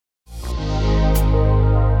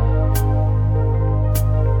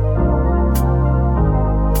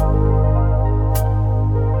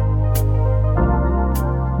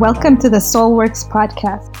Welcome to the Soulworks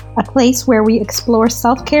podcast, a place where we explore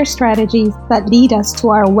self-care strategies that lead us to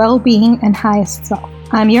our well-being and highest self.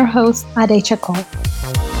 I'm your host, Ade Chacol.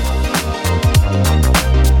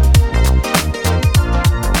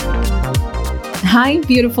 Hi,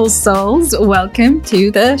 beautiful souls. Welcome to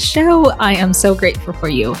the show. I am so grateful for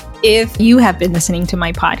you. If you have been listening to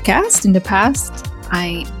my podcast in the past,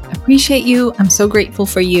 I appreciate you. I'm so grateful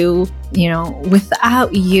for you.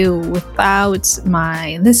 Without you, without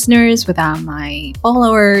my listeners, without my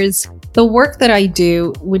followers, the work that I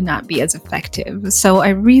do would not be as effective. So I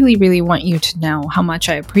really, really want you to know how much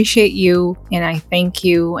I appreciate you and I thank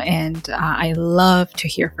you. And I love to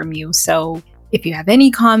hear from you. So if you have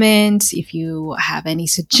any comments, if you have any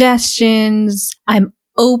suggestions, I'm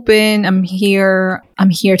open. I'm here. I'm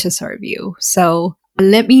here to serve you. So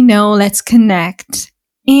let me know. Let's connect.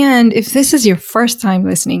 And if this is your first time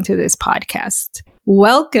listening to this podcast,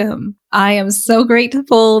 welcome. I am so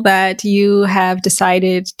grateful that you have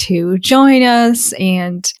decided to join us.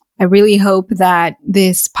 And I really hope that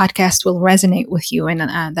this podcast will resonate with you and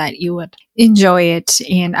that you would enjoy it.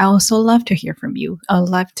 And I also love to hear from you. I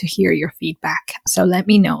love to hear your feedback. So let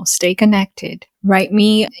me know. Stay connected. Write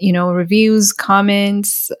me, reviews,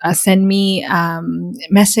 comments, send me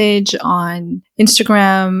message on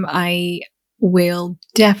Instagram. I will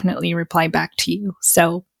definitely reply back to you.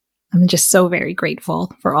 So I'm just so very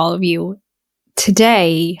grateful for all of you.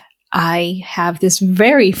 Today, I have this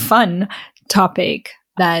very fun topic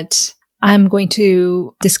that I'm going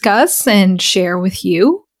to discuss and share with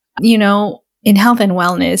you. In health and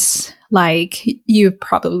wellness, like you've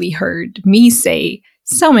probably heard me say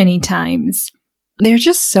so many times, there's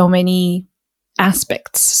just so many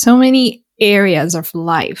aspects, so many areas of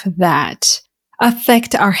life that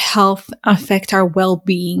affect our health, affect our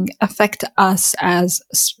well-being, affect us as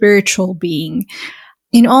spiritual being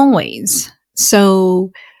in all ways.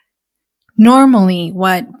 So normally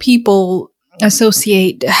what people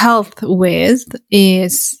associate health with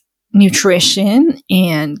is nutrition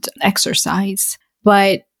and exercise,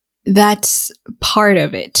 but that's part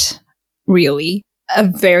of it, really. A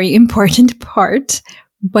very important part,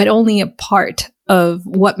 but only a part of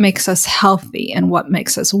what makes us healthy and what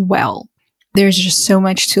makes us well. There's just so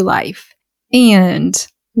much to life. And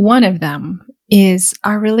one of them is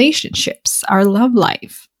our relationships, our love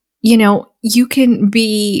life. You can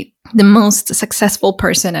be the most successful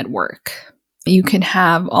person at work. You can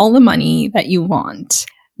have all the money that you want.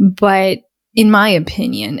 But in my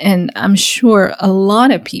opinion, and I'm sure a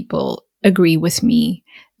lot of people agree with me,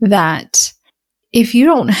 that if you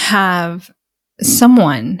don't have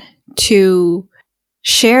someone to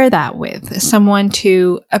share that with, someone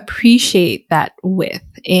to appreciate that with,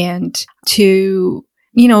 and to,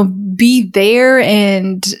 be there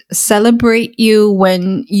and celebrate you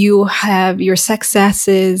when you have your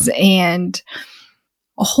successes and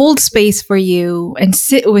hold space for you and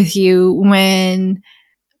sit with you when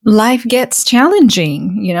life gets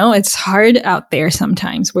challenging. It's hard out there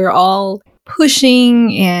sometimes. We're all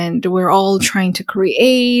pushing and we're all trying to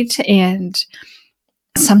create, and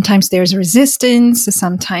sometimes there's resistance,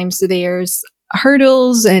 sometimes there's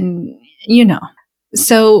hurdles, and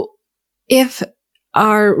So if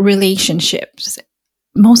our relationships,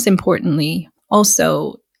 most importantly,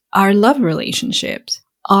 also our love relationships,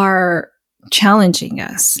 are challenging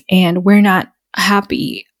us and we're not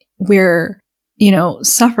happy, we're,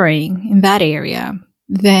 suffering in that area,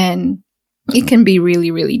 then it can be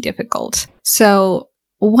really, really difficult. So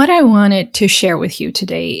what I wanted to share with you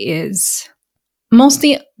today is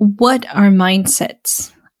mostly what our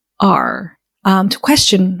mindsets are, to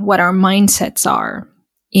question what our mindsets are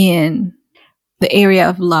in the area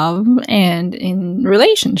of love and in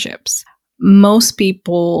relationships. Most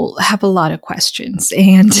people have a lot of questions,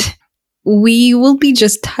 and we will be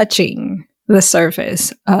just touching the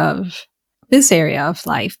surface of this area of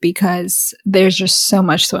life because there's just so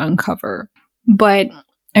much to uncover. But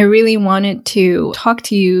I really wanted to talk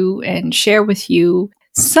to you and share with you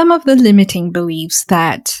some of the limiting beliefs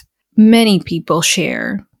that many people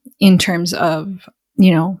share in terms of,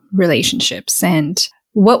 relationships, and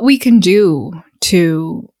what we can do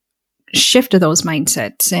to shift those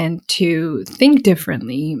mindsets and to think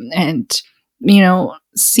differently and,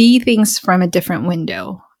 see things from a different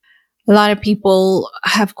window. A lot of people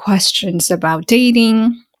have questions about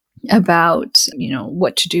dating, about,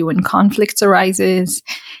 what to do when conflicts arises.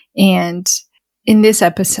 And in this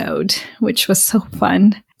episode, which was so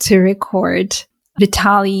fun to record,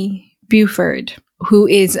 Vitali Buford, who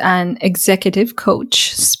is an executive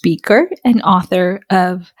coach, speaker, and author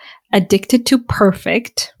of Addicted to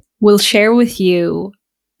Perfect, will share with you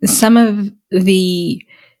some of the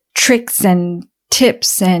tricks and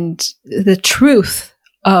tips and the truth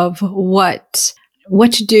of what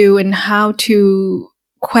to do and how to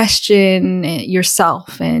question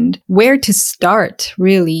yourself and where to start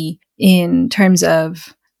really in terms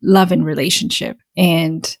of love and relationship.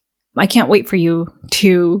 And I can't wait for you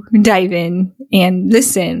to dive in and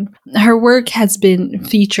listen. Her work has been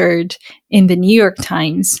featured in the New York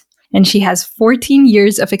Times, and she has 14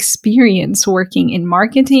 years of experience working in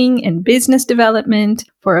marketing and business development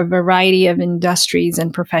for a variety of industries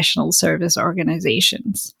and professional service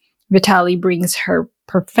organizations. Vitali brings her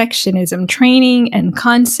perfectionism training and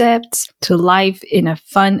concepts to life in a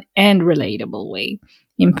fun and relatable way,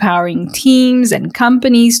 empowering teams and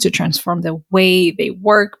companies to transform the way they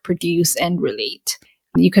work, produce, and relate.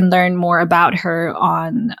 You can learn more about her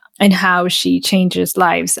and how she changes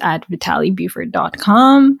lives at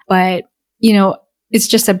vitalibuford.com. But, it's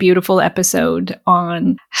just a beautiful episode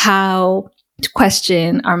on how to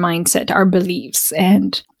question our mindset, our beliefs,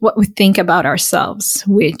 and what we think about ourselves,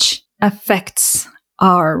 which affects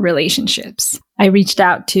our relationships. I reached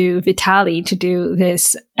out to Vitali to do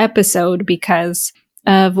this episode because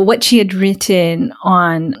of what she had written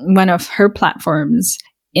on one of her platforms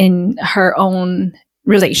in her own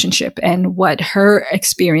relationship and what her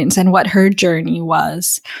experience and what her journey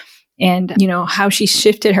was, and how she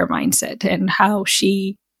shifted her mindset and how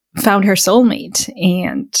she found her soulmate.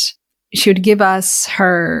 And she would give us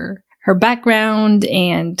her background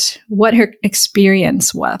and what her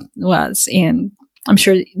experience was. And I'm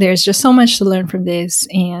sure there's just so much to learn from this,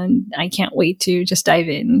 and I can't wait to just dive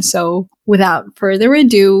in. So without further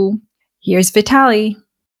ado, here's Vitali.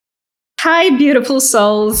 Hi, beautiful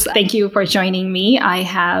souls. Thank you for joining me. I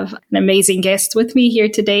have an amazing guest with me here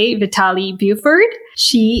today, Vitali Buford.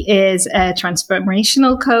 She is a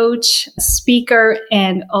transformational coach, speaker,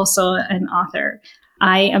 and also an author.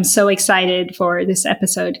 I am so excited for this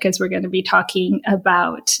episode because we're going to be talking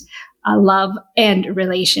about love and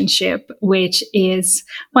relationship, which is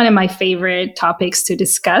one of my favorite topics to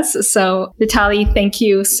discuss. So, Vitali, thank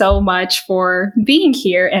you so much for being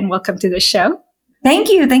here and welcome to the show. Thank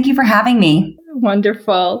you. Thank you for having me.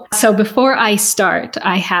 Wonderful. So before I start,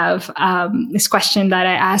 I have this question that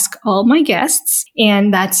I ask all my guests,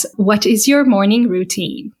 and that's, what is your morning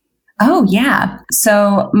routine? Oh, yeah.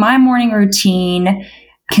 So my morning routine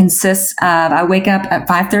consists of, I wake up at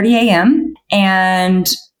 5:30 a.m. and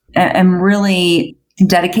I'm really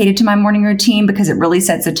dedicated to my morning routine because it really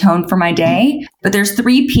sets a tone for my day. But there's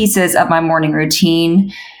 3 pieces of my morning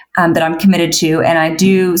routine that I'm committed to. And I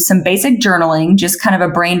do some basic journaling, just kind of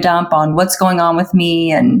a brain dump on what's going on with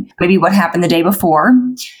me and maybe what happened the day before.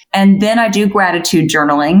 And then I do gratitude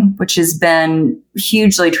journaling, which has been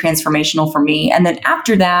hugely transformational for me. And then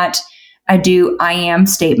after that, I do I am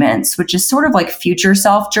statements, which is sort of like future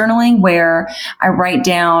self journaling, where I write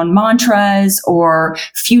down mantras or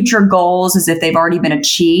future goals as if they've already been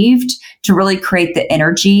achieved to really create the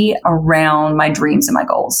energy around my dreams and my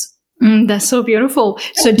goals. That's so beautiful.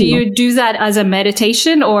 So do you do that as a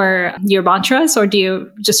meditation or your mantras, or do you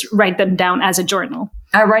just write them down as a journal?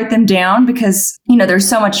 I write them down because, there's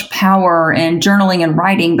so much power in journaling and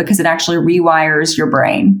writing because it actually rewires your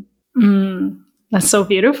brain. That's so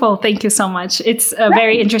beautiful. Thank you so much. It's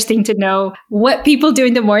very interesting to know what people do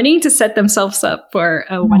in the morning to set themselves up for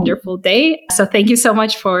a wonderful day. So thank you so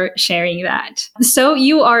much for sharing that. So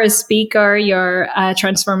you are a speaker, you're a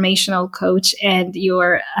transformational coach, and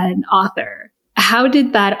you're an author. How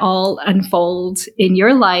did that all unfold in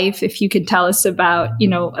your life? If you could tell us about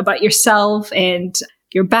yourself and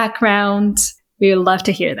your background, we would love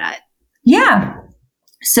to hear that. Yeah.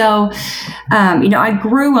 So, I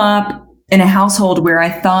grew up in a household where I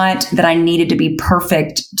thought that I needed to be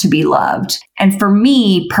perfect to be loved. And for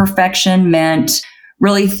me, perfection meant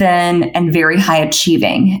really thin and very high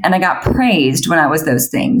achieving. And I got praised when I was those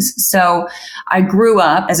things. So I grew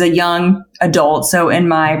up as a young adult. So in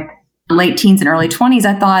my late teens and early 20s,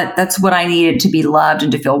 I thought that's what I needed to be loved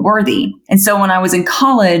and to feel worthy. And so when I was in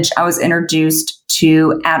college, I was introduced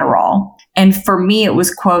to Adderall. And for me, it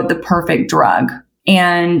was, quote, the perfect drug.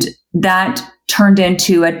 And that turned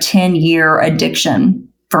into a 10-year addiction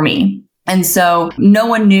for me. And so no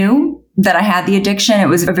one knew that I had the addiction. It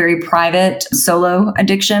was a very private solo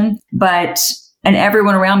addiction, and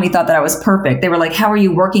everyone around me thought that I was perfect. They were like, how are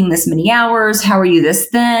you working this many hours? How are you this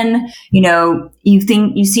thin? You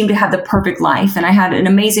think you seem to have the perfect life. And I had an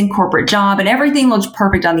amazing corporate job and everything looked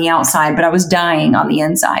perfect on the outside, but I was dying on the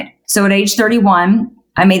inside. So at age 31,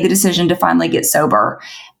 I made the decision to finally get sober.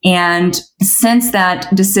 And since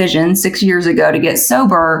that decision 6 years ago to get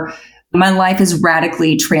sober, my life has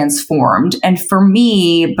radically transformed. And for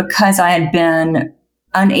me, because I had been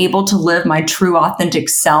unable to live my true authentic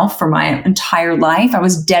self for my entire life. I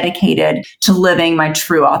was dedicated to living my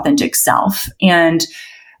true authentic self. And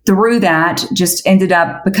through that, just ended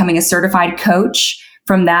up becoming a certified coach.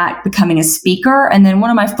 From that, becoming a speaker. And then one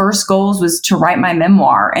of my first goals was to write my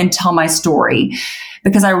memoir and tell my story,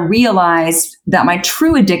 because I realized that my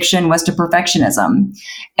true addiction was to perfectionism,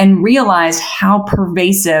 and realized how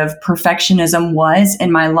pervasive perfectionism was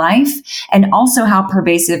in my life, and also how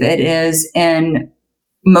pervasive it is in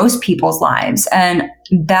most people's lives. And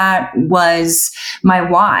that was my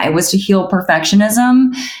why, was to heal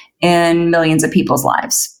perfectionism in millions of people's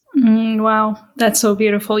lives. Wow, that's so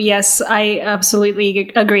beautiful. Yes, I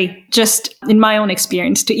absolutely agree. Just in my own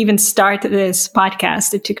experience, to even start this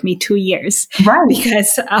podcast, it took me 2 years, right?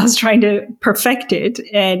 Because I was trying to perfect it,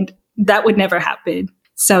 and that would never happen.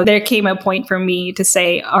 So there came a point for me to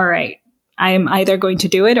say, all right, I'm either going to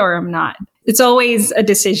do it or I'm not. It's always a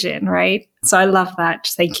decision, right? So I love that.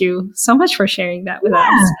 Thank you so much for sharing that with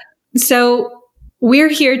us. So we're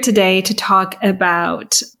here today to talk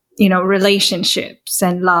about relationships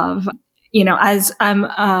and love, as I'm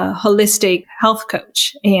a holistic health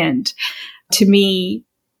coach. And to me,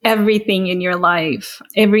 everything in your life,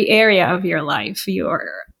 every area of your life, your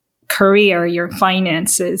career, your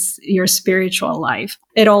finances, your spiritual life,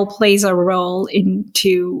 it all plays a role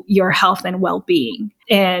into your health and well-being.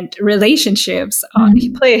 And relationships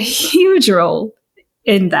play a huge role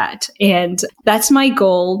in that. And that's my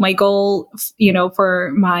goal. My goal,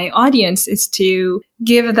 for my audience is to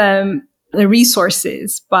give them the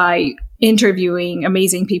resources by interviewing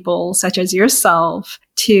amazing people such as yourself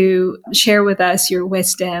to share with us your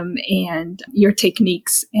wisdom and your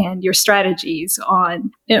techniques and your strategies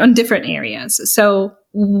on different areas. So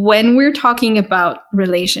when we're talking about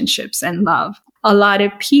relationships and love, a lot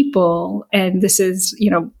of people, and this is,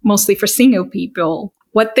 mostly for single people,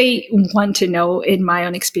 what they want to know, in my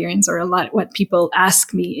own experience, or a lot what people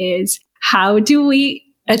ask me is, how do we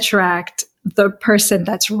attract the person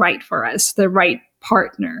that's right for us, the right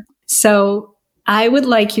partner? So I would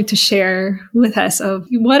like you to share with us of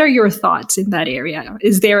what are your thoughts in that area?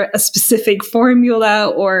 Is there a specific formula,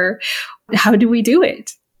 or how do we do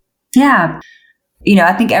it? Yeah.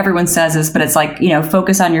 I think everyone says this, but it's like,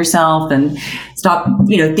 focus on yourself and stop,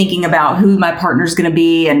 thinking about who my partner's going to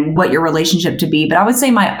be and what your relationship to be. But I would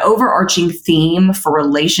say my overarching theme for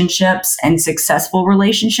relationships and successful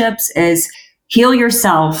relationships is heal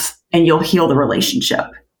yourself and you'll heal the relationship.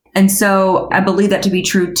 And so I believe that to be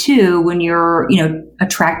true too when you're,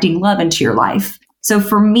 attracting love into your life. So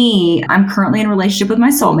for me, I'm currently in a relationship with my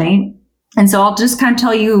soulmate. And so I'll just kind of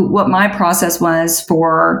tell you what my process was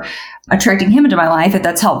for attracting him into my life, if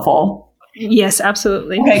that's helpful. Yes,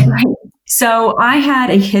 absolutely. Okay, great. So I had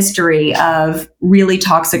a history of really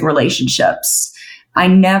toxic relationships. I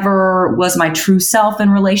never was my true self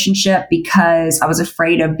in relationship because I was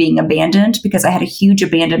afraid of being abandoned, because I had a huge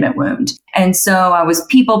abandonment wound. And so I was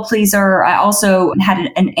people pleaser. I also had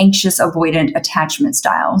an anxious avoidant attachment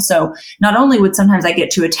style. So not only would sometimes I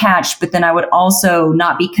get too attached, but then I would also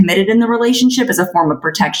not be committed in the relationship as a form of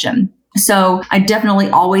protection. So I definitely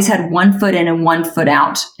always had one foot in and one foot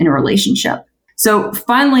out in a relationship. So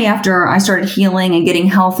finally, after I started healing and getting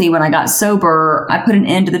healthy, when I got sober, I put an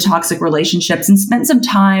end to the toxic relationships and spent some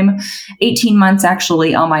time, 18 months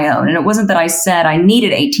actually, on my own. And it wasn't that I said I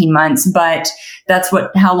needed 18 months, but that's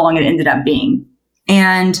how long it ended up being.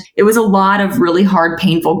 And it was a lot of really hard,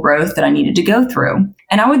 painful growth that I needed to go through.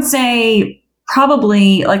 And I would say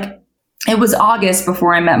probably it was August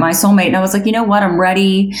before I met my soulmate. And I was like, you know what? I'm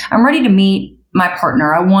ready. I'm ready to meet my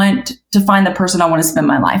partner. I want to find the person I want to spend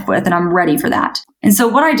my life with, and I'm ready for that. And so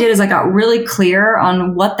what I did is I got really clear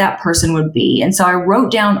on what that person would be. And so I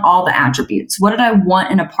wrote down all the attributes. What did I want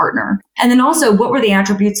in a partner? And then also, what were the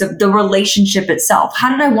attributes of the relationship itself? How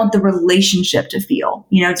did I want the relationship to feel?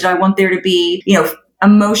 Did I want there to be,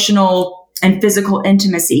 emotional and physical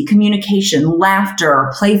intimacy, communication,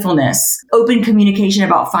 laughter, playfulness, open communication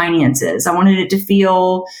about finances? I wanted it to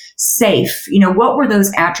feel safe. What were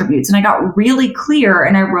those attributes? And I got really clear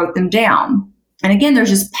and I wrote them down. And again, there's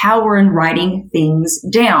just power in writing things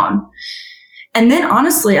down. And then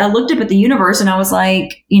honestly, I looked up at the universe and I was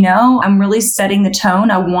like, I'm really setting the tone.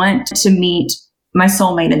 I want to meet my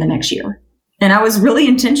soulmate in the next year. And I was really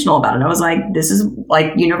intentional about it. I was like, this is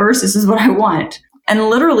like, universe, this is what I want. And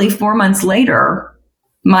literally 4 months later,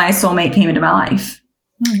 my soulmate came into my life.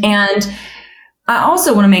 Mm-hmm. And I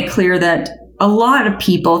also want to make clear that a lot of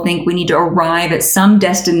people think we need to arrive at some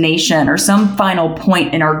destination or some final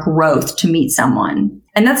point in our growth to meet someone.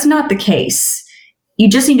 And that's not the case. You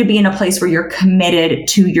just need to be in a place where you're committed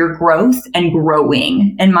to your growth and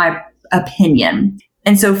growing, in my opinion.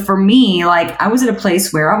 And so for me, like I was at a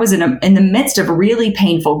place where I was in the midst of really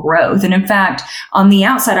painful growth. And in fact, on the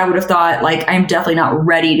outside, I would have thought like, I'm definitely not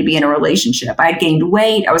ready to be in a relationship. I had gained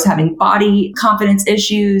weight. I was having body confidence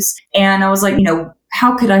issues. And I was like,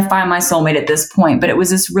 how could I find my soulmate at this point? But it was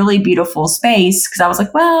this really beautiful space because I was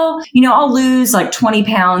like, well, I'll lose like 20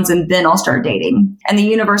 pounds and then I'll start dating. And the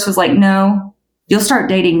universe was like, no, you'll start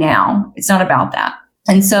dating now. It's not about that.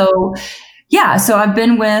 And so so I've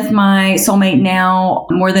been with my soulmate now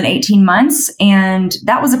more than 18 months. And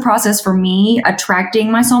that was a process for me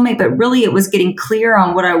attracting my soulmate, but really it was getting clear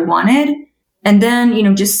on what I wanted. And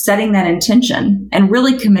then, just setting that intention and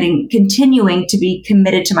really continuing to be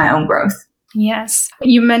committed to my own growth. Yes.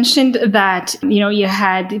 You mentioned that, you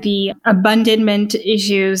had the abandonment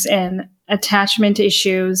issues and attachment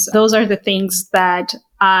issues. Those are the things that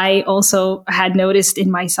I also had noticed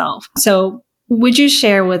in myself. So would you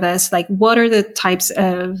share with us, like, what are the types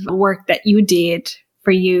of work that you did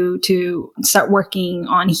for you to start working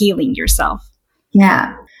on healing yourself?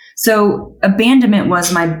 Yeah. So abandonment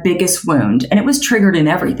was my biggest wound, and it was triggered in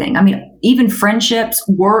everything. I mean, even friendships,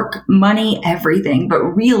 work, money, everything, but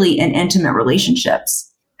really in intimate relationships.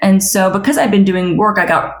 And so because I've been doing work, I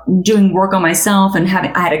got doing work on myself and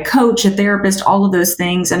I had a coach, a therapist, all of those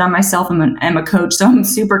things. And I myself am a coach. So I'm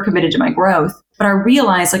super committed to my growth. But I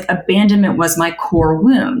realized like abandonment was my core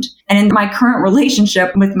wound. And in my current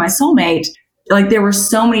relationship with my soulmate, like there were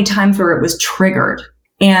so many times where it was triggered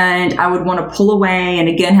and I would want to pull away and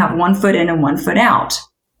again, have one foot in and one foot out.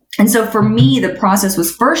 And so for me, the process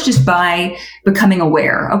was first just by becoming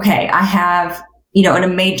aware. Okay, I have a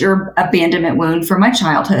major abandonment wound from my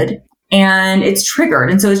childhood and it's triggered.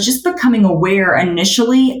 And so it's just becoming aware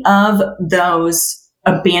initially of those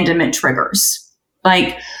abandonment triggers.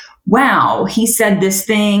 Like, wow, he said this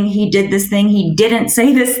thing, he did this thing, he didn't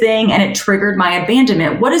say this thing, and it triggered my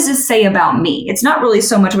abandonment. What does this say about me? It's not really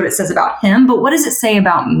so much what it says about him, but what does it say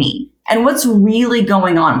about me? And what's really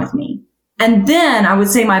going on with me? And then I would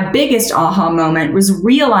say my biggest aha moment was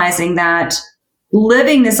realizing that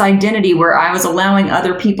living this identity where I was allowing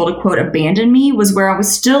other people to, quote, abandon me was where I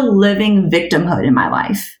was still living victimhood in my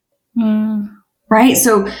life. Right?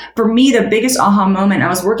 So for me, the biggest aha moment, I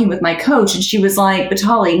was working with my coach and she was like,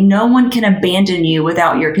 Vitali, no one can abandon you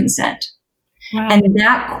without your consent. Wow. And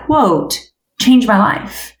that quote changed my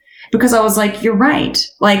life because I was like, you're right.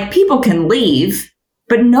 Like people can leave,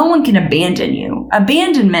 but no one can abandon you.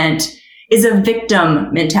 Abandonment is a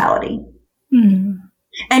victim mentality.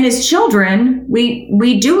 And as children,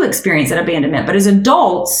 we do experience that abandonment, but as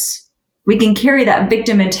adults, we can carry that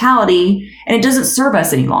victim mentality and it doesn't serve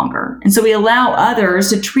us any longer. And so we allow others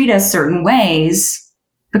to treat us certain ways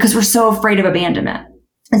because we're so afraid of abandonment.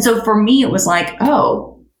 And so for me, it was like,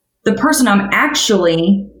 oh, the person I'm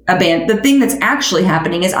actually the thing that's actually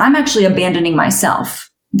happening is I'm actually abandoning myself.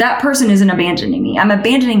 That person isn't abandoning me. I'm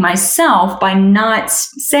abandoning myself by not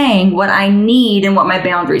saying what I need and what my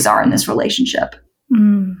boundaries are in this relationship.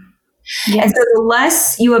 Yes. And so the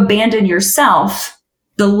less you abandon yourself,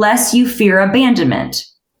 the less you fear abandonment.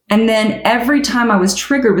 And then every time I was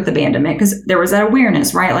triggered with abandonment, because there was that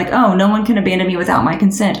awareness, right? Like, oh, no one can abandon me without my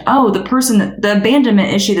consent. Oh, the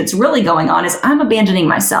abandonment issue that's really going on is I'm abandoning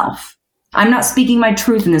myself. I'm not speaking my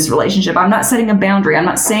truth in this relationship. I'm not setting a boundary. I'm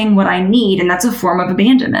not saying what I need. And that's a form of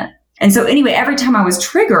abandonment. And so anyway, every time I was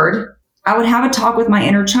triggered, I would have a talk with my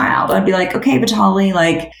inner child. I'd be like, okay, Vitali,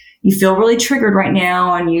 like you feel really triggered right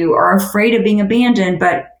now and you are afraid of being abandoned,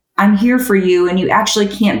 but I'm here for you and you actually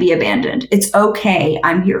can't be abandoned. It's okay.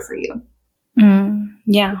 I'm here for you.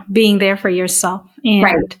 Yeah. Being there for yourself. And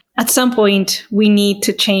right. At some point we need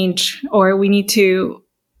to change or we need to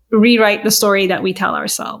rewrite the story that we tell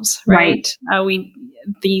ourselves, right?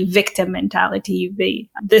 The victim mentality,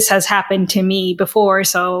 this has happened to me before,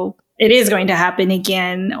 so it is going to happen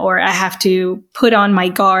again, or I have to put on my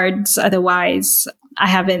guards. Otherwise, I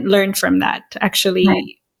haven't learned from that. Actually,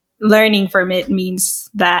 learning from it means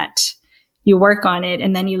that you work on it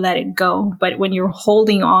and then you let it go. But when you're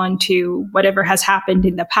holding on to whatever has happened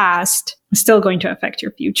in the past, it's still going to affect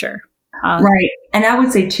your future. Right. And I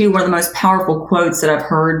would say too, one of the most powerful quotes that I've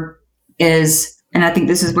heard is, and I think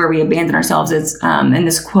this is where we abandon ourselves, is, and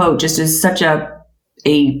this quote just is such a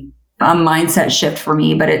mindset shift for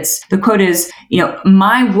me, but the quote is,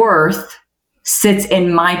 my worth sits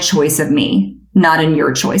in my choice of me, not in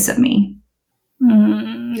your choice of me.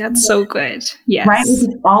 That's so good. Yes. Right? It's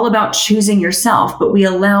all about choosing yourself, but we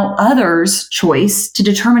allow others' choice to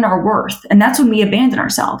determine our worth. And that's when we abandon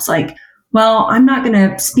ourselves. Like, well, I'm not going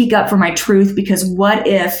to speak up for my truth because what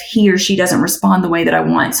if he or she doesn't respond the way that I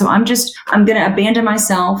want? So I'm going to abandon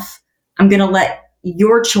myself. I'm going to let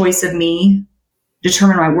your choice of me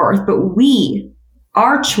determine my worth. But we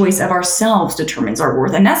our choice of ourselves determines our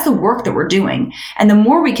worth. And that's the work that we're doing. And the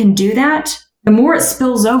more we can do that, the more it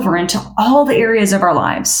spills over into all the areas of our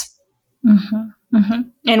lives. Mm-hmm, mm-hmm.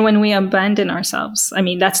 And when we abandon ourselves, I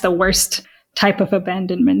mean, that's the worst type of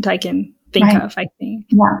abandonment I can think of, I think.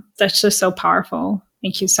 Yeah. That's just so powerful.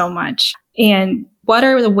 Thank you so much. And what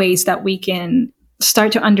are the ways that we can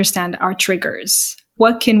start to understand our triggers?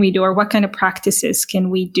 What can we do, or what kind of practices can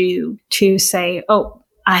we do to say, oh,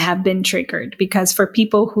 I have been triggered? Because for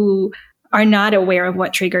people who are not aware of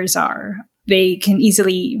what triggers are, they can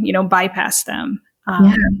easily, bypass them.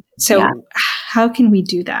 So how can we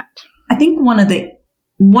do that? I think one of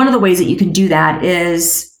the ways that you can do that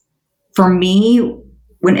is, for me,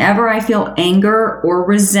 whenever I feel anger or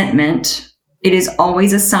resentment, it is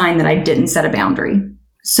always a sign that I didn't set a boundary.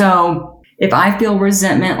 So if I feel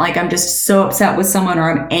resentment, like I'm just so upset with someone,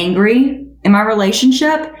 or I'm angry in my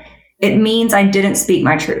relationship, it means I didn't speak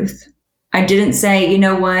my truth. I didn't say, you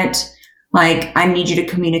know what, like, I need you to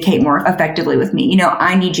communicate more effectively with me.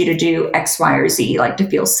 I need you to do X, Y, or Z, like to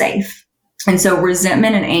feel safe. And so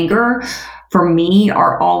resentment and anger for me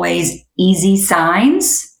are always easy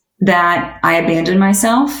signs that I abandoned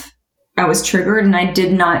myself. I was triggered and I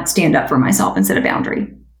did not stand up for myself and set a boundary.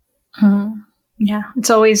 Yeah. It's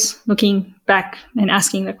always looking back and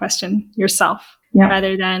asking the question yourself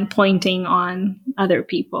rather than pointing on other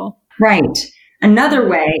people. Right. Another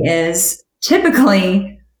way is,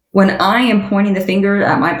 typically when I am pointing the finger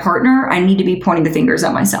at my partner, I need to be pointing the fingers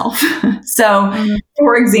at myself. So,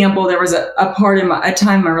 for example, there was a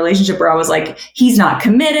time in my relationship where I was like, he's not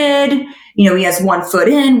committed. He has 1 foot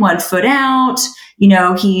in, 1 foot out.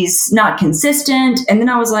 He's not consistent. And then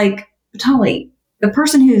I was like, Tali, the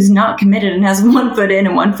person who's not committed and has 1 foot in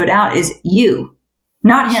and 1 foot out is you,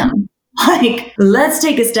 not him. Like, let's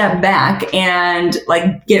take a step back and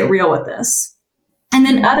get real with this. And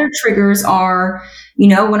then other triggers are,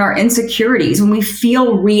 when our insecurities, when we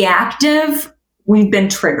feel reactive, we've been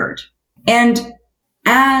triggered. And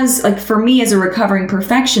for me as a recovering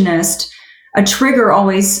perfectionist, a trigger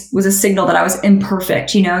always was a signal that I was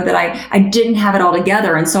imperfect, that I didn't have it all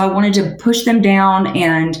together. And so I wanted to push them down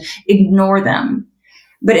and ignore them.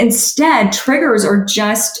 But instead, triggers are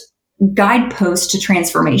just guideposts to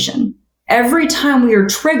transformation. Every time we are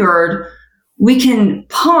triggered, we can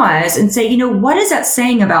pause and say, what is that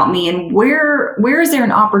saying about me? And where is there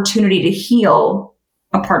an opportunity to heal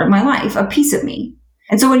a part of my life, a piece of me?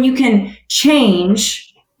 And so when you can change,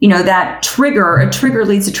 that trigger, a trigger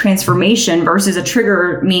leads to transformation versus a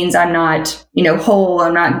trigger means I'm not, whole,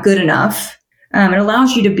 I'm not good enough. It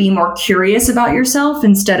allows you to be more curious about yourself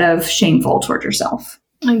instead of shameful toward yourself.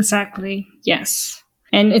 Exactly. Yes.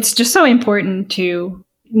 And it's just so important to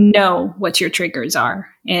know what your triggers are.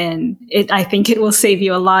 And I think it will save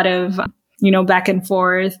you a lot of, back and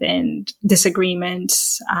forth and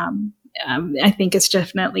disagreements. I think it's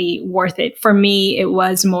definitely worth it. For me, it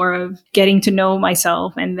was more of getting to know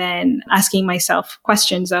myself and then asking myself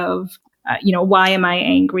questions of, why am I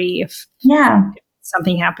angry if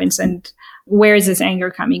something happens? And where is this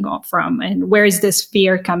anger coming from? And where is this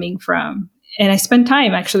fear coming from? And I spent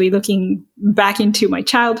time actually looking back into my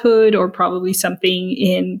childhood, or probably something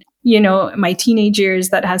in, my teenage years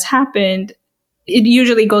that has happened. It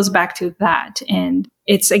usually goes back to that. And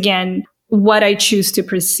it's, again, what I choose to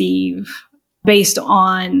perceive based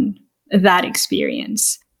on that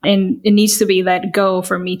experience. And it needs to be let go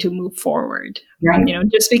for me to move forward. Right.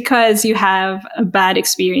 Just because you have a bad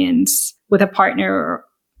experience with a partner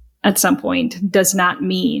at some point does not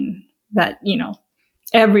mean that,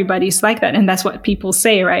 everybody's like that. And that's what people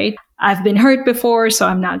say, right? I've been hurt before, so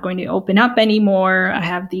I'm not going to open up anymore. I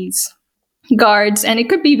have these guards. And it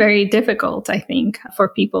could be very difficult, I think, for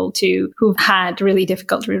people who've had really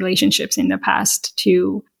difficult relationships in the past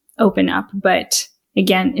to open up. But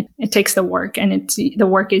again, it takes the work, and the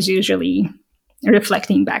work is usually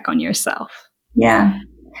reflecting back on yourself. Yeah.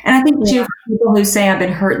 And I think too, for people who say I've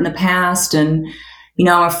been hurt in the past and,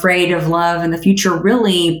 I'm afraid of love in the future,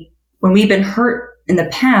 really, when we've been hurt in the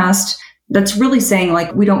past, that's really saying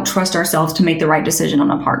we don't trust ourselves to make the right decision on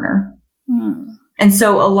a partner. And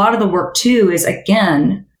so a lot of the work too is,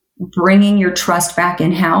 again, bringing your trust back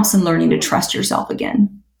in house and learning to trust yourself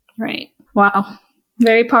again. Right. Wow.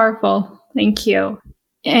 Very powerful. Thank you.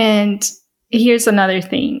 And here's another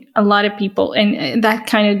thing. A lot of people, and that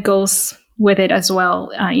kind of goes with it as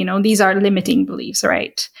well. These are limiting beliefs,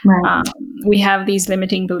 right? We have these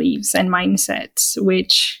limiting beliefs and mindsets,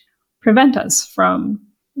 which prevent us from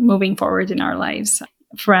moving forward in our lives,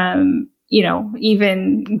 from,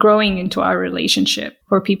 even growing into our relationship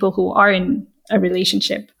for people who are in a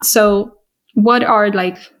relationship. So what are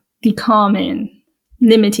the common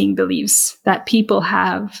limiting beliefs that people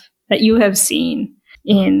have, that you have seen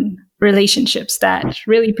in relationships that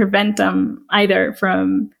really prevent them either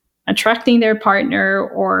from attracting their partner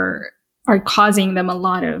or are causing them a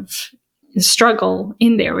lot of struggle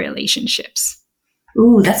in their relationships?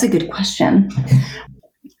 Ooh, that's a good question.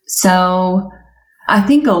 So I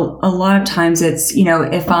think a lot of times it's,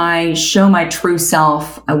 if I show my true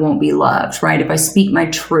self, I won't be loved, right? If I speak my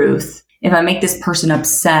truth, if I make this person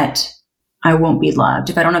upset, I won't be loved.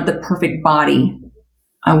 If I don't have the perfect body,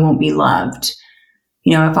 I won't be loved.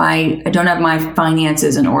 If I don't have my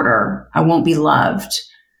finances in order, I won't be loved.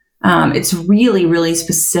 It's really, really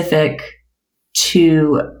specific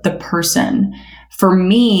to the person. For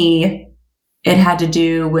me, it had to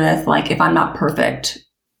do with if I'm not perfect,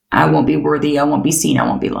 I won't be worthy, I won't be seen, I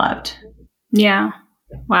won't be loved. Yeah.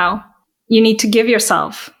 Wow. You need to give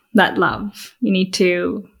yourself that love. You need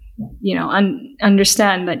to,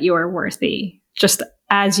 understand that you are worthy just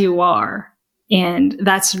as you are. And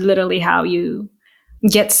that's literally how you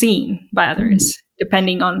get seen by others,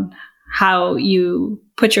 depending on how you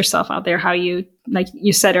put yourself out there, how you, like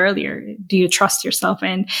you said earlier, do you trust yourself?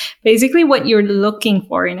 And basically what you're looking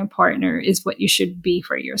for in a partner is what you should be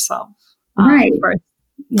for yourself. Right.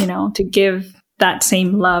 To give that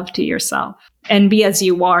same love to yourself and be as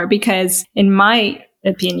you are. Because in my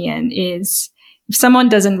opinion is if someone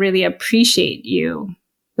doesn't really appreciate you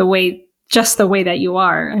just the way that you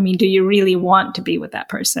are, do you really want to be with that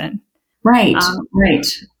person? Right. Right.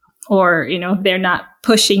 Or, they're not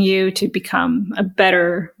pushing you to become a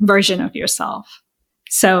better version of yourself.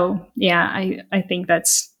 So, yeah, I think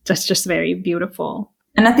that's just very beautiful.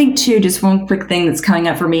 And I think, too, just one quick thing that's coming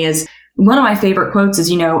up for me is one of my favorite quotes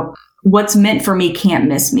is, what's meant for me can't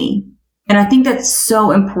miss me. And I think that's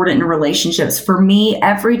so important in relationships. For me,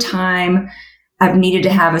 every time I've needed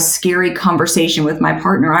to have a scary conversation with my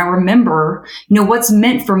partner, I remember, what's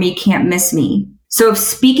meant for me can't miss me. So if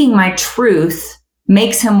speaking my truth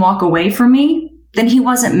makes him walk away from me, then he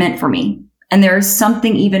wasn't meant for me. And there is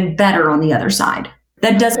something even better on the other side.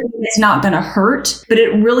 That doesn't mean it's not going to hurt, but it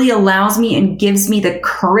really allows me and gives me the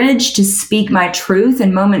courage to speak my truth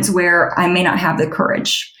in moments where I may not have the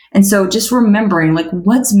courage. And so just remembering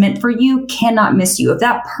what's meant for you cannot miss you. If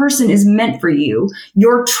that person is meant for you,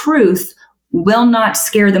 your truth will not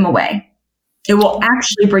scare them away. It will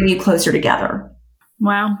actually bring you closer together.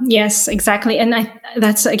 Wow. Yes, exactly. And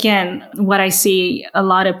that's, again, what I see a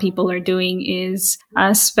lot of people are doing is,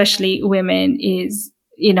 especially women, is,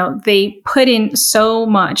 they put in so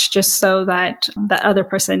much just so that the other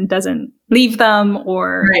person doesn't leave them,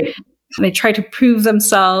 or right. They try to prove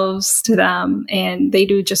themselves to them, and they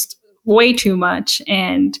do just way too much.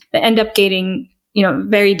 And they end up getting,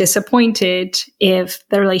 very disappointed if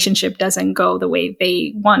the relationship doesn't go the way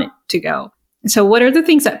they want it to go. So what are the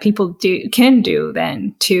things that people can do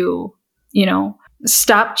then to,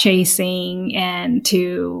 stop chasing and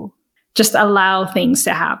to just allow things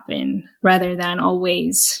to happen rather than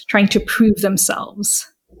always trying to prove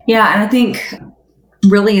themselves? Yeah. And I think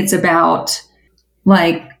really it's about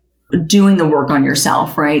doing the work on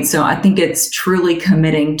yourself, right? So I think it's truly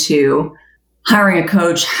committing to hiring a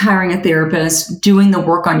coach, hiring a therapist, doing the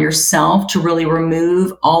work on yourself to really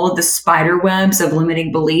remove all of the spider webs of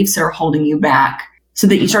limiting beliefs that are holding you back so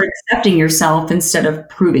that you start accepting yourself instead of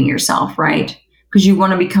proving yourself, right? Because you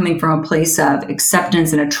want to be coming from a place of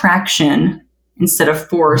acceptance and attraction instead of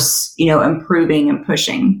force, improving and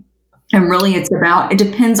pushing. And really it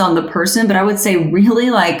depends on the person, but I would say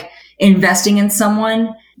really investing in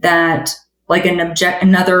someone that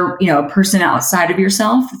another, person outside of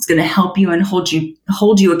yourself that's going to help you and hold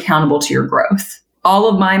you accountable to your growth. All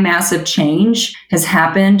of my massive change has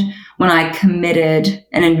happened when I committed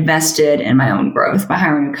and invested in my own growth by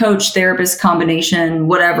hiring a coach, therapist, combination,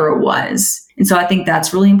 whatever it was. And so I think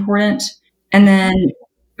that's really important. And then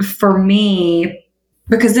for me,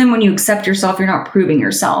 because then when you accept yourself, you're not proving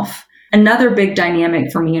yourself. Another big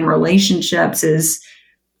dynamic for me in relationships is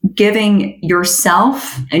giving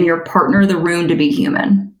yourself and your partner the room to be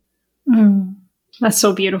human. That's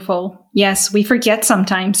so beautiful. Yes, we forget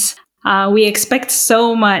sometimes. We expect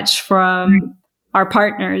so much from our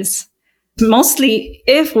partners, mostly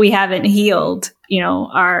if we haven't healed,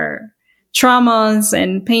 our traumas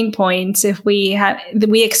and pain points. If we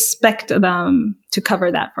expect them to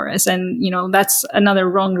cover that for us. And, that's another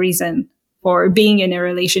wrong reason for being in a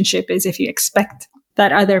relationship, is if you expect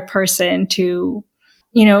that other person to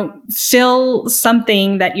fill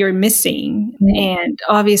something that you're missing. And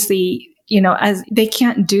obviously, as they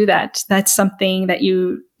can't do that, that's something that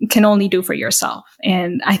you can only do for yourself.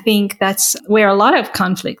 And I think that's where a lot of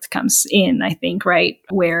conflict comes in, I think, right?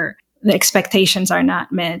 Where the expectations are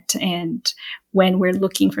not met, and when we're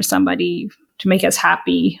looking for somebody to make us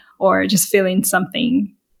happy, or just feeling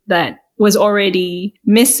something that was already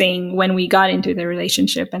missing when we got into the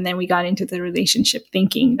relationship, and then we got into the relationship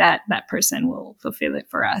thinking that that person will fulfill it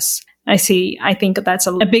for us. I think that's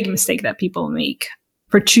a big mistake that people make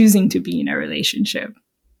for choosing to be in a relationship.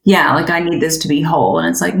 Yeah, like I need this to be whole. And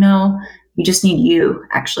it's like, no, you just need you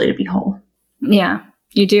actually to be whole. Yeah,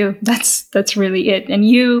 you do. That's really it. And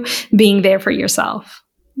you being there for yourself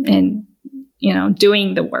and,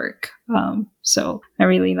 doing the work. So I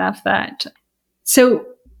really love that. So,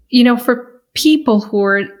 for people who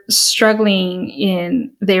are struggling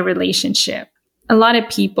in their relationship, a lot of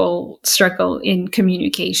people struggle in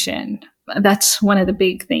communication. That's one of the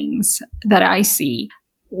big things that I see.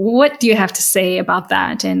 What do you have to say about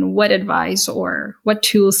that? And what advice or what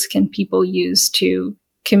tools can people use to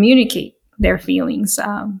communicate their feelings?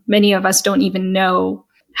 Many of us don't even know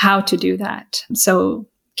how to do that. So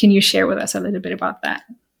can you share with us a little bit about that?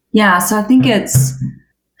 Yeah. So I think it's,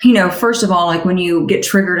 first of all, like when you get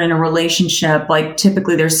triggered in a relationship, like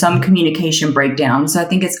typically there's some communication breakdown. So I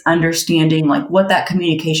think it's understanding like what that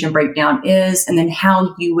communication breakdown is and then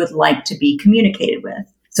how you would like to be communicated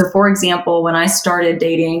with. So for example, when I started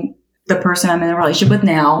dating the person I'm in a relationship with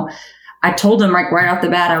now, I told him right off the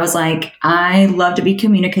bat, I was like, I love to be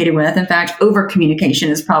communicated with. In fact, over communication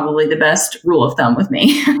is probably the best rule of thumb with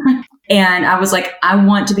me. And I was like, I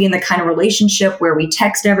want to be in the kind of relationship where we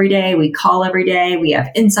text every day, we call every day, we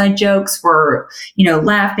have inside jokes, we're,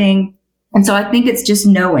 laughing. And so I think it's just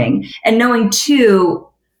knowing. And knowing too,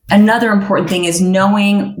 another important thing is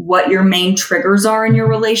knowing what your main triggers are in your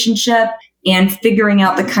relationship and figuring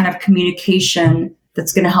out the kind of communication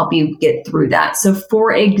that's going to help you get through that. So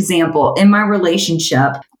for example, in my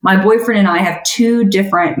relationship, my boyfriend and I have two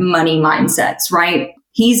different money mindsets, right?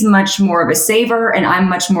 He's much more of a saver and I'm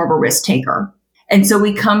much more of a risk taker. And so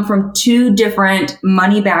we come from two different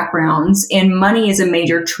money backgrounds, and money is a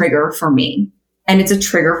major trigger for me. And it's a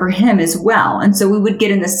trigger for him as well. And so we would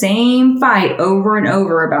get in the same fight over and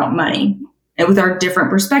over about money and with our different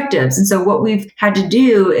perspectives. And so what we've had to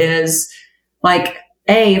do is like,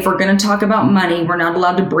 if we're going to talk about money, we're not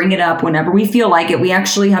allowed to bring it up whenever we feel like it. We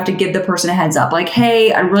actually have to give the person a heads up. Like,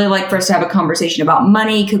 hey, I'd really like for us to have a conversation about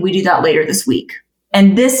money. Could we do that later this week?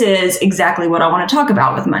 And this is exactly what I want to talk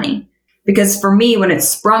about with money. Because for me, when it's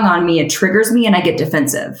sprung on me, it triggers me and I get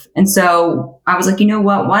defensive. And so I was like, you know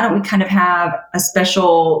what? Why don't we kind of have a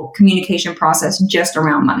special communication process just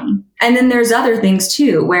around money? And then there's other things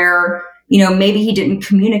too, where, maybe he didn't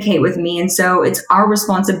communicate with me. And so it's our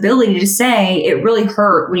responsibility to say, it really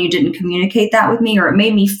hurt when you didn't communicate that with me, or it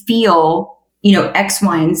made me feel, X,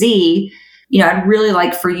 Y, and Z. I'd really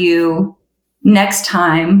like for you next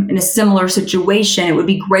time in a similar situation, it would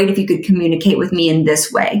be great if you could communicate with me in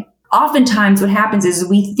this way. Oftentimes what happens is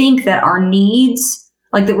we think that our needs,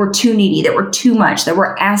 like that we're too needy, that we're too much, that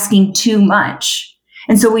we're asking too much.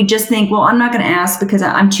 And so we just think, well, I'm not going to ask because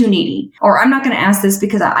I'm too needy, or I'm not going to ask this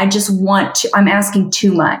because I just want to, I'm asking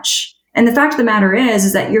too much. And the fact of the matter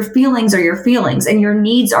is that your feelings are your feelings and your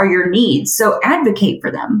needs are your needs. So advocate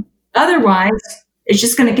for them. Otherwise, it's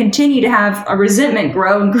just going to continue to have a resentment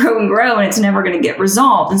grow and grow and grow, and it's never going to get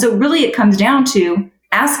resolved. And so really it comes down to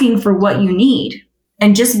asking for what you need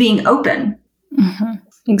and just being open. Mm-hmm.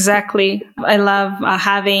 Exactly. I love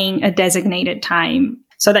having a designated time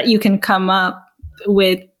so that you can come up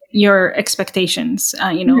with your expectations,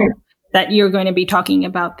 that you're going to be talking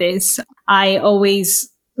about this. I always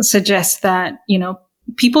suggest that,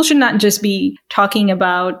 people should not just be talking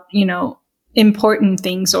about, important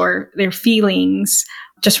things or their feelings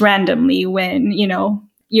just randomly when,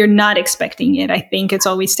 you're not expecting it. I think it's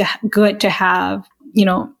always good to have,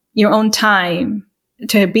 your own time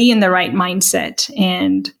to be in the right mindset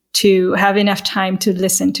and to have enough time to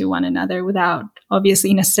listen to one another without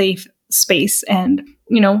obviously in a safe space and,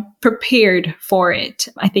 prepared for it.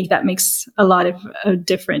 I think that makes a lot of a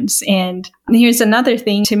difference. And here's another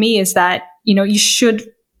thing to me is that, you should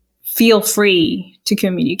feel free to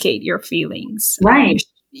communicate your feelings. Right.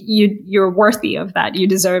 You're worthy of that. You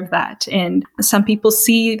deserve that. And some people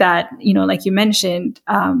see that, like you mentioned,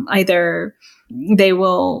 either they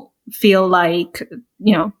will feel like,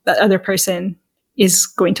 the other person is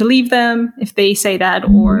going to leave them if they say that,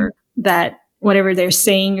 or that whatever they're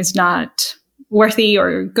saying is not worthy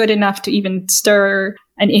or good enough to even stir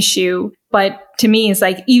an issue. But to me, it's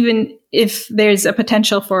like, even if there's a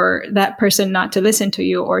potential for that person not to listen to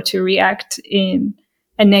you or to react in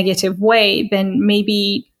a negative way, then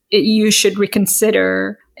maybe you should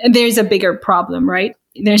reconsider. There's a bigger problem, right?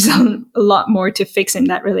 there's a lot more to fix in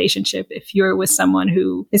that relationship if you're with someone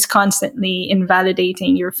who is constantly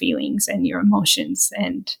invalidating your feelings and your emotions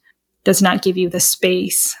and does not give you the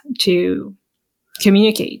space to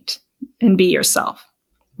communicate and be yourself.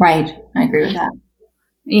 Right. I agree with that.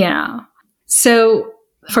 Yeah. So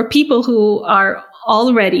for people who are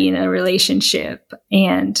already in a relationship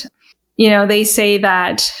and, they say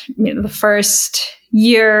that, the first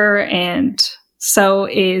year and so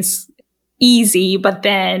is easy, but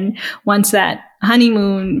then once that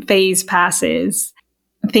honeymoon phase passes,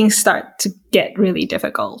 things start to get really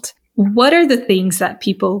difficult. What are the things that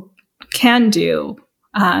people can do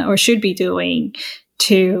or should be doing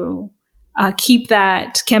to keep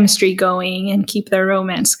that chemistry going and keep their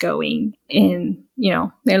romance going in,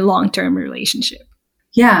 their long-term relationship?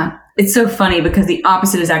 Yeah. It's so funny because the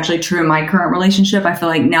opposite is actually true in my current relationship. I feel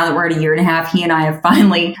like now that we're at a year and a half, he and I have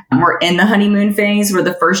we're in the honeymoon phase where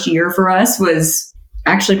the first year for us was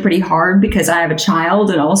actually pretty hard because I have a child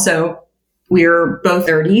and also we're both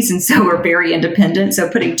 30s. And so we're very independent. So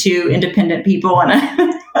putting two independent people in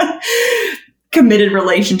a committed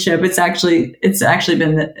relationship, it's actually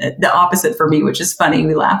been the opposite for me, which is funny.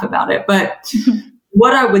 We laugh about it. But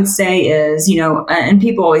what I would say is, and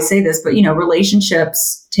people always say this, but,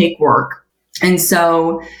 relationships take work. And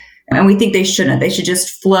so, and we think they shouldn't. They should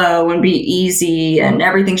just flow and be easy and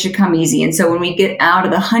everything should come easy. And so when we get out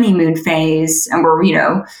of the honeymoon phase and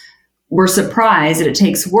we're surprised that it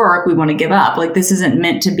takes work, we want to give up. Like, this isn't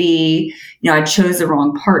meant to be, I chose the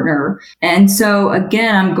wrong partner. And so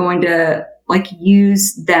again, I'm going to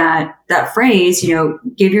use that phrase,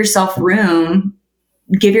 give yourself room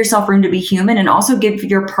to be human and also give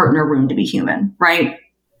your partner room to be human. Right.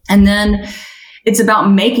 And then it's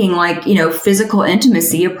about making physical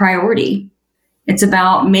intimacy a priority. It's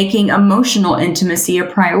about making emotional intimacy a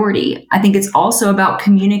priority. I think it's also about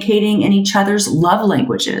communicating in each other's love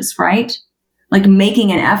languages, right? Like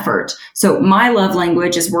making an effort. So my love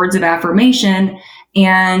language is words of affirmation.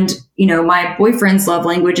 And, my boyfriend's love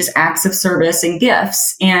language is acts of service and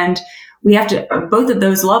gifts. And we have to, both of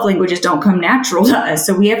those love languages don't come natural to us.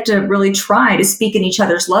 So we have to really try to speak in each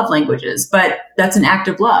other's love languages. But that's an act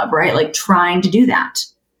of love, right? Like trying to do that.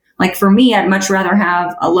 Like for me, I'd much rather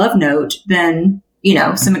have a love note than,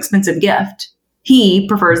 some expensive gift. He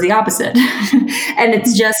prefers the opposite. And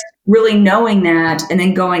it's just really knowing that and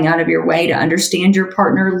then going out of your way to understand your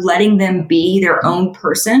partner, letting them be their own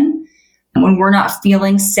person. When we're not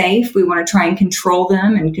feeling safe, we want to try and control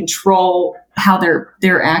them and control how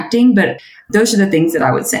they're acting. But those are the things that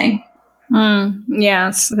I would say.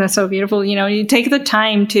 Yes, that's so beautiful. You take the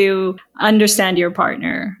time to understand your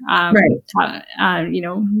partner. Right.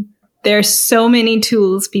 There's so many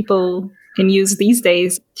tools people can use these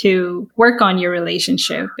days to work on your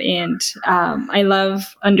relationship. And I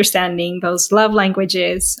love understanding those love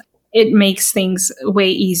languages. It makes things way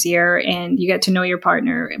easier and you get to know your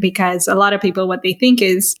partner, because a lot of people, what they think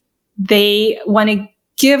is they want to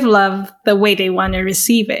give love the way they want to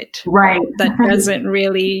receive it. Right. That doesn't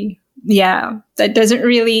really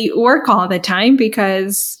work all the time,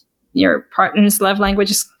 because your partner's love language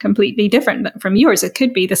is completely different from yours. It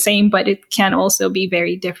could be the same, but it can also be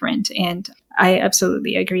very different. And I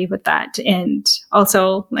absolutely agree with that. And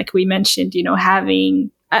also, like we mentioned,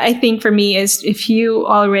 I think for me is if you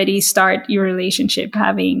already start your relationship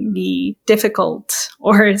having the difficult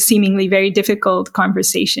or seemingly very difficult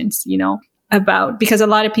conversations, because a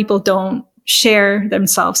lot of people don't share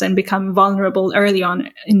themselves and become vulnerable early on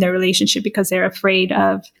in their relationship because they're afraid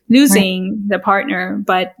of losing the partner,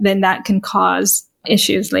 but then that can cause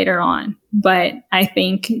issues later on. But I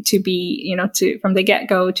think to be, from the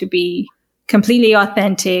get-go, to be completely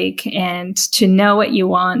authentic and to know what you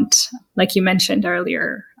want, like you mentioned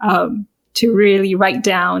earlier, to really write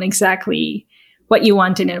down exactly what you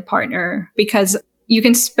want in a partner, because you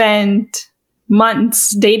can spend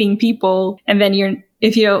months dating people and then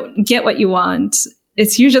if you don't get what you want,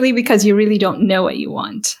 it's usually because you really don't know what you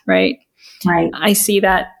want, right? Right. I see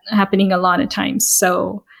that happening a lot of times.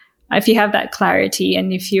 So if you have that clarity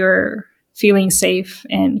and if you're feeling safe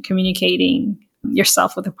and communicating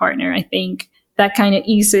yourself with a partner, I think that kind of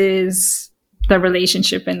eases the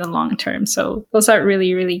relationship in the long term. So those are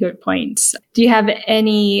really, really good points. Do you have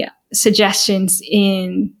any suggestions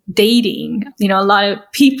in dating? A lot of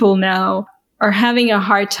people now are having a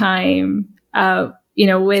hard time,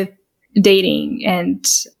 with dating and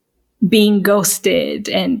being ghosted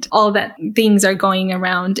and all that things are going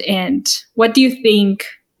around. And what do you think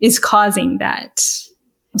is causing that,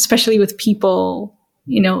 especially with people,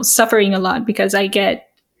 suffering a lot? Because I get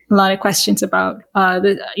a lot of questions about,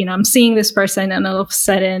 I'm seeing this person and all of a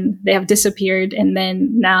sudden they have disappeared. And then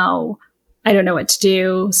now I don't know what to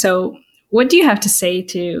do. So what do you have to say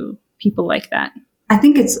to people like that? I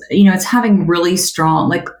think it's having really strong,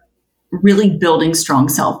 like really building strong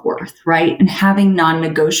self-worth, right? And having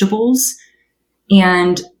non-negotiables.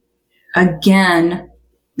 And again,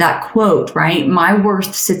 that quote, right? My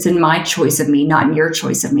worth sits in my choice of me, not in your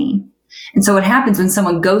choice of me. And so what happens when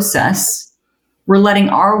someone ghosts us, we're letting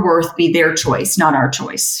our worth be their choice, not our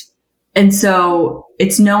choice. And so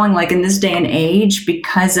it's knowing, like, in this day and age,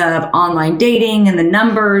 because of online dating and the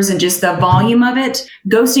numbers and just the volume of it,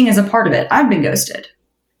 ghosting is a part of it. I've been ghosted.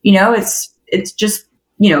 It's just,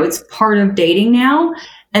 it's part of dating now.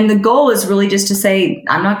 And the goal is really just to say,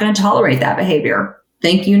 I'm not going to tolerate that behavior.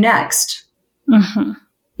 Thank you. Next. Mm-hmm.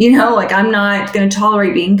 I'm not going to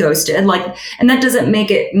tolerate being ghosted. And that doesn't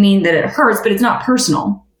make it mean that it hurts, but it's not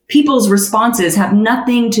personal. People's responses have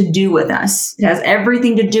nothing to do with us. It has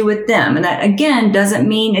everything to do with them. And that, again, doesn't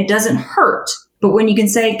mean it doesn't hurt. But when you can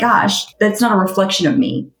say, gosh, that's not a reflection of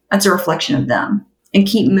me, that's a reflection of them, and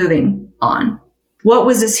keep moving on. What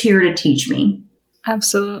was this here to teach me?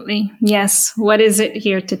 Absolutely. Yes. What is it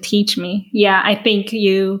here to teach me? Yeah, I think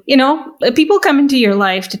people come into your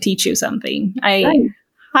life to teach you something. I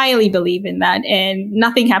highly believe in that, and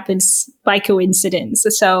nothing happens by coincidence.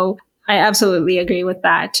 So I absolutely agree with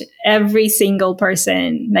that. Every single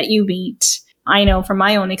person that you meet, I know from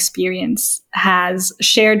my own experience, has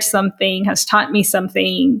shared something, has taught me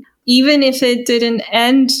something, even if it didn't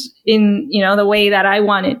end in, the way that I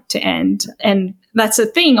want it to end. And that's a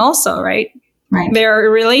thing also, right? Right. There are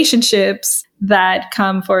relationships that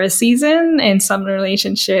come for a season, and some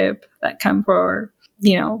relationship that come for,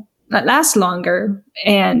 that last longer,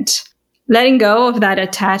 and letting go of that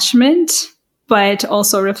attachment, but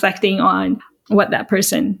also reflecting on what that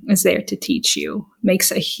person is there to teach you makes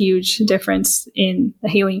a huge difference in the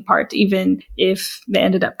healing part, even if they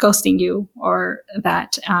ended up ghosting you or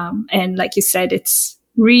that. And like you said, it's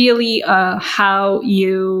really how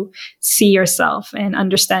you see yourself and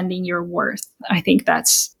understanding your worth. I think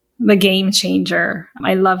that's the game changer.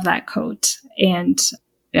 I love that quote. And,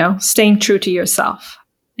 staying true to yourself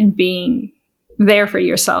and being there for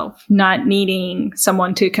yourself, not needing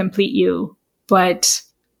someone to complete you. But,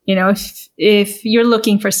 if you're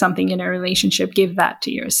looking for something in a relationship, give that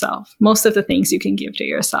to yourself. Most of the things you can give to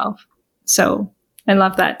yourself. So I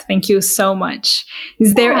love that. Thank you so much.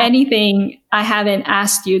 Is there anything I haven't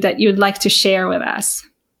asked you that you'd like to share with us?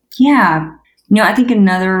 Yeah. I think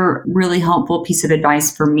another really helpful piece of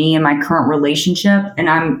advice for me in my current relationship, and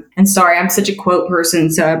I'm sorry, I'm such a quote person,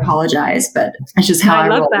 so I apologize, but it's just how I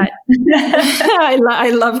love roll. that. I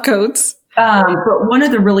love quotes. But one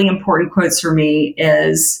of the really important quotes for me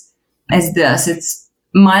is this. It's,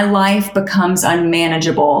 my life becomes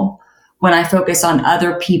unmanageable when I focus on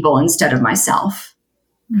other people instead of myself.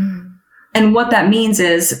 Mm. And what that means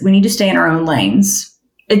is we need to stay in our own lanes.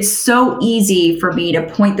 It's so easy for me to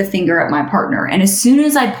point the finger at my partner. And as soon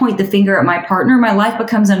as I point the finger at my partner, my life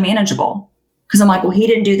becomes unmanageable. Because I'm like, well, he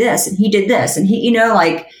didn't do this and he did this. And he,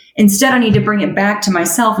 instead I need to bring it back to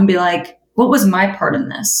myself and be like, what was my part in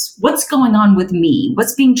this? What's going on with me?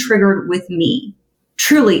 What's being triggered with me?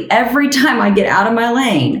 Truly, every time I get out of my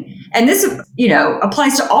lane, and this,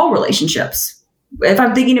 applies to all relationships. If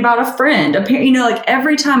I'm thinking about a friend, a parent,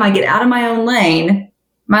 every time I get out of my own lane,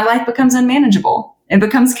 my life becomes unmanageable. It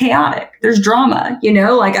becomes chaotic. There's drama,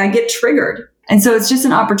 I get triggered. And so it's just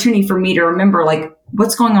an opportunity for me to remember,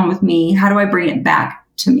 what's going on with me? How do I bring it back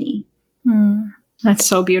to me? That's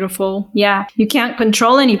so beautiful. Yeah. You can't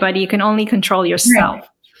control anybody. You can only control yourself. Right.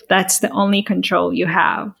 That's the only control you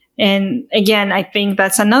have. And again, I think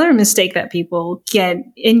that's another mistake that people get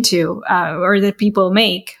into, or that people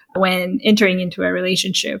make when entering into a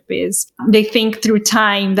relationship, is they think through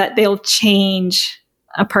time that they'll change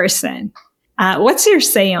a person. What's your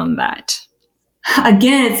say on that?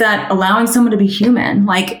 Again, it's that allowing someone to be human.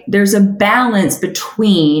 There's a balance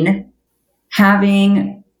between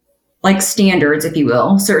having standards, if you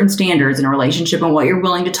will, certain standards in a relationship and what you're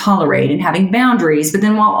willing to tolerate, and having boundaries, but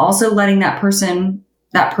then while also letting that person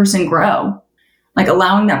grow,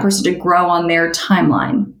 allowing that person to grow on their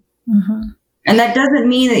timeline. Mm-hmm. And that doesn't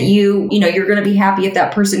mean that you're going to be happy if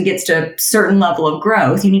that person gets to a certain level of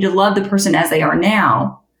growth. You need to love the person as they are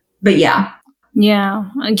now. But yeah. Yeah.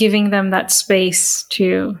 Giving them that space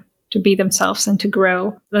to be themselves and to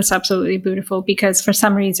grow. That's absolutely beautiful, because for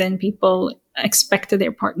some reason people expect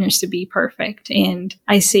their partners to be perfect. And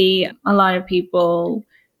I see a lot of people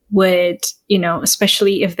would,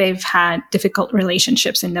 especially if they've had difficult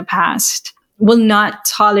relationships in the past, will not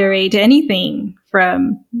tolerate anything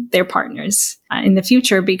from their partners in the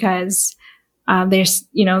future, because there's,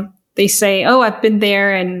 they say, oh, I've been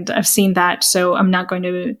there and I've seen that, so I'm not going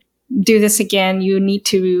to do this again, you need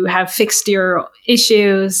to have fixed your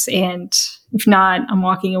issues. And if not, I'm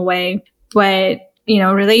walking away. But,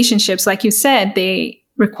 relationships, like you said, they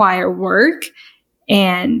require work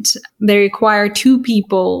and they require two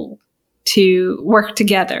people to work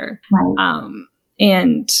together. Right.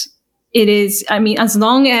 And it is, as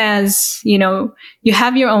long as, you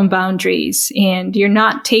have your own boundaries and you're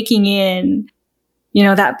not taking in,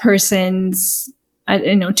 that person's,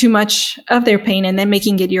 too much of their pain and then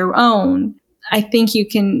making it your own, I think you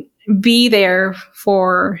can be there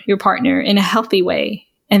for your partner in a healthy way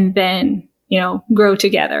and then, grow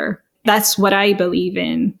together. That's what I believe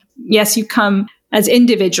in. Yes, you come as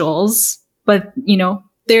individuals, but,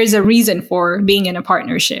 there's a reason for being in a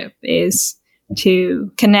partnership is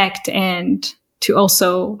to connect and to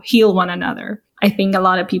also heal one another. I think a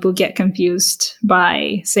lot of people get confused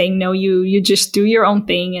by saying, no, you just do your own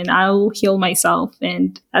thing and I'll heal myself.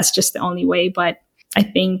 And that's just the only way. But I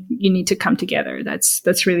think you need to come together.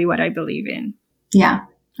 That's really what I believe in. Yeah,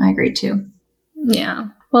 I agree too. Yeah.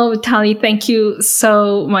 Well, Vitali, thank you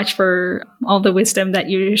so much for all the wisdom that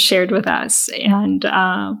you shared with us. And,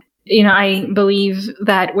 I believe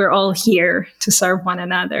that we're all here to serve one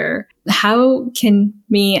another. How can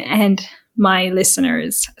me and my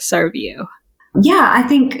listeners serve you? Yeah, I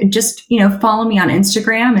think just, follow me on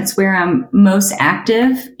Instagram. It's where I'm most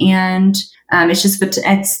active. And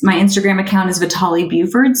it's my Instagram account is Vitali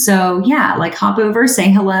Buford. So yeah, hop over, say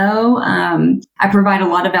hello. I provide a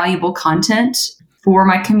lot of valuable content for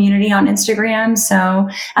my community on Instagram. So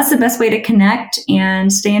that's the best way to connect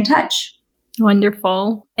and stay in touch.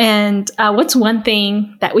 Wonderful. And what's one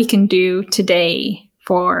thing that we can do today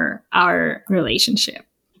for our relationship?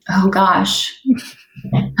 Oh, gosh.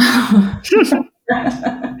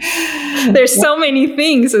 There's so many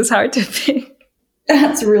things. It's hard to pick.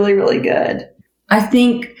 That's really, really good. I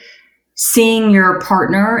think seeing your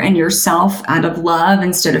partner and yourself out of love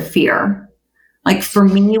instead of fear. For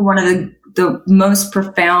me, one of the most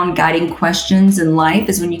profound guiding questions in life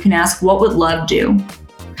is when you can ask, what would love do?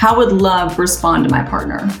 How would love respond to my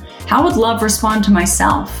partner? How would love respond to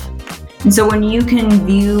myself? And so when you can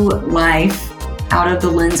view life out of the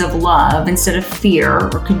lens of love instead of fear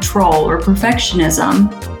or control or perfectionism,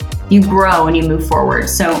 you grow and you move forward.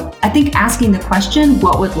 So I think asking the question,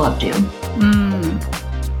 what would love do?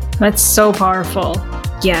 That's so powerful.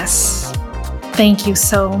 Yes. Thank you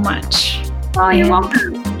so much. Oh, you're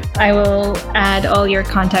welcome. I will add all your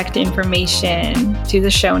contact information to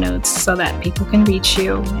the show notes so that people can reach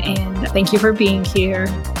you. And thank you for being here.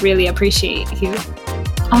 Really appreciate you.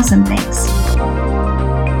 Awesome. Thanks.